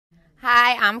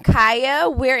Hi, I'm Kaya.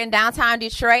 We're in downtown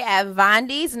Detroit at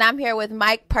Vondies, and I'm here with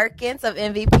Mike Perkins of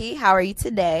MVP. How are you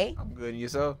today? I'm good. And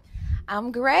yourself?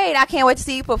 I'm great. I can't wait to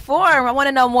see you perform. I want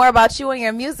to know more about you and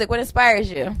your music. What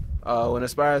inspires you? What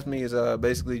inspires me is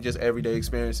basically just everyday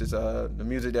experiences. The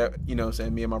music that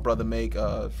me and my brother make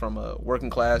from a working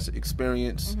class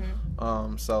experience.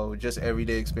 So just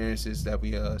everyday experiences that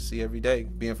we see every day,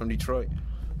 being from Detroit.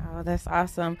 Oh, that's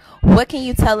awesome. What can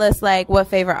you tell us, like, what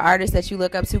favorite artists that you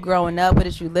look up to growing up? What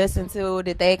did you listen to?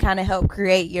 Did they kind of help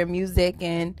create your music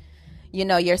and,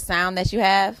 your sound that you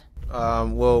have?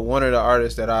 Well, one of the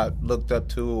artists that I looked up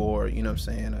to or,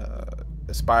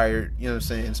 inspired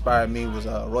me was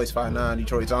Royce 5'9",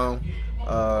 Detroit's own.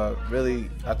 Really,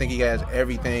 I think he has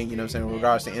everything, in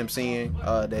regards to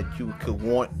MCing that you could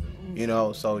want.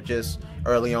 So just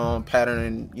early on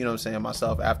patterning,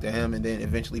 myself after him, and then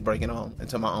eventually breaking on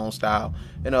into my own style.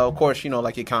 And of course,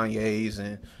 like your Kanye's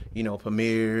and,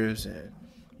 Premiers and,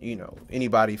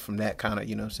 anybody from that kind of,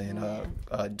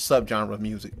 subgenre of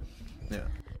music. Yeah.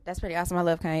 That's pretty awesome. I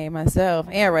love Kanye myself.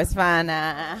 And Royce fine.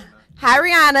 Hi,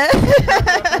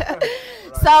 Rihanna.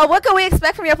 So what can we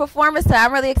expect from your performance today?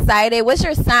 I'm really excited. What's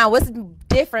your sound? What's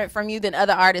different from you than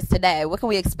other artists today? What can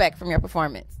we expect from your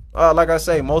performance? Like I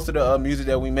say, most of the music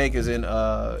that we make is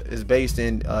based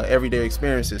in everyday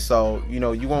experiences. So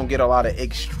you won't get a lot of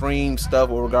extreme stuff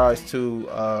with regards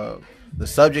to the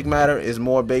subject matter. Is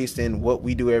more based in what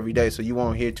we do every day. So you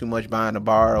won't hear too much behind the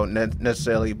bar or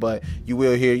necessarily, but you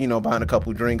will hear behind a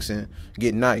couple drinks and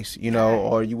getting nice,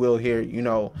 or you will hear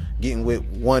getting with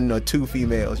one or two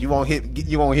females. You won't hear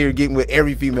getting with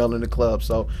every female in the club.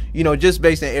 So just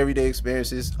based on everyday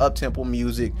experiences, up tempo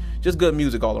music, just good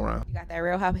music all around. You got that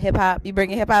real hip hop. You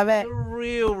bringing hip hop back?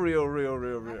 Real.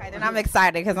 Okay, then I'm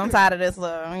excited because I'm tired of this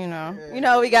little,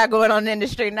 we got going on in the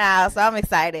industry now. So I'm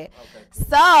excited. Okay.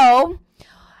 So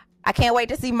I can't wait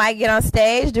to see Mike get on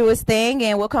stage, do his thing,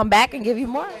 and we'll come back and give you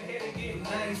more.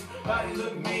 Body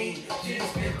look mean, she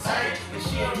just get tight, and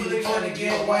she ain't really trying to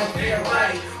get white hair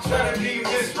right. Trying to be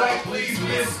Miss Right, please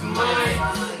miss mine.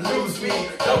 Lose me,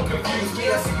 don't confuse me.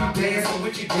 I see you dancing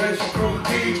with your girls, you crew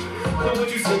deep. But what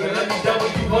you singing, let me double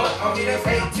you up. I mean, that's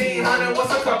 1800,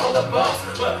 what's a couple of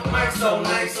bucks? But Mike's so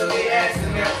nice, so they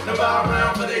asking now. To buy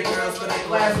around for their girls, for their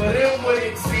class, but it would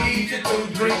exceed your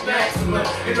 2-drink maximum.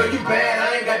 You bad,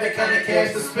 I ain't got that kind of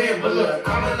cash to spend, but look,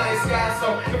 I'm a nice guy,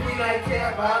 so if we not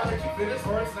care about, I'll let you finish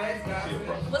first.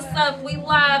 What's up? We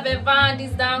live at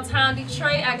Vondies, downtown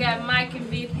Detroit. I got Mike and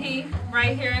VP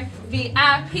right here.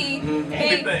 VIP,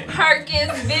 Big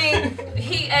Perkins, Big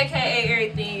He, aka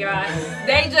everything, y'all.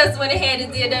 They just went ahead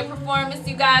and did their performance,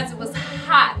 you guys. It was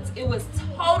hot. It was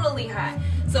totally hot.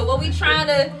 So what we trying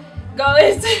to go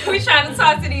into, we trying to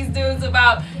talk to these dudes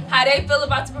about how they feel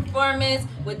about the performance,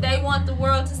 what they want the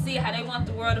world to see, how they want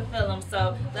the world to feel them.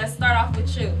 So let's start off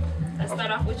with you. Let's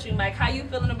start off with you, Mike. How you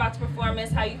feeling about the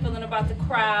performance? How you feeling about the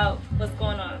crowd? What's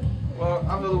going on? Well,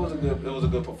 I feel it was a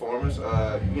good performance. We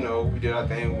did our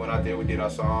thing. We went out there, we did our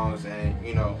songs, and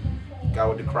got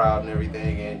with the crowd and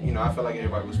everything. And I feel like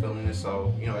everybody was feeling it.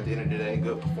 So at the end of the day,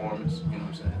 good performance. You know what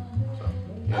I'm saying? So,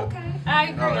 yeah. Okay, I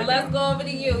agree. Right. Let's go over to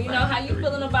you. How you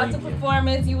feeling about the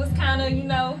performance? You was kind of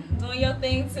doing your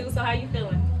thing too. So how you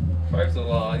feeling? First of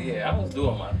all, yeah, I was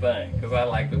doing my thing because I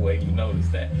like the way you noticed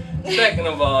that. Second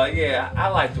of all, yeah, I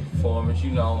like the performance.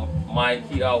 Mike,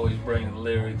 he always brings the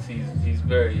lyrics. He's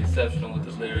very exceptional with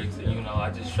the lyrics, and I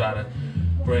just try to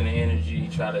bring the energy,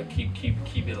 try to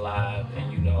keep it live,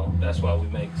 and that's why we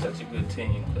make such a good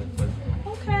team.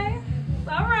 Okay,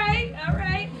 all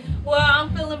right. Well,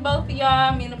 I'm feeling both of y'all.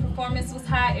 I mean, the performance was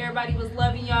hot. Everybody was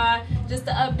loving y'all. Just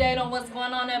to update on what's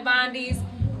going on at Vondies.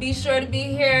 Be sure to be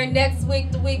here next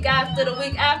week, the week after,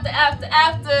 because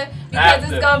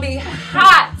it's going to be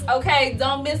hot, okay?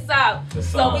 Don't miss out.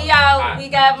 So we out. Hot. We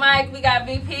got Mike. We got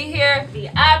VP here.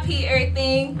 VIP,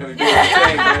 everything.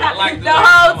 The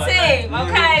whole team,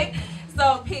 okay?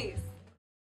 So peace.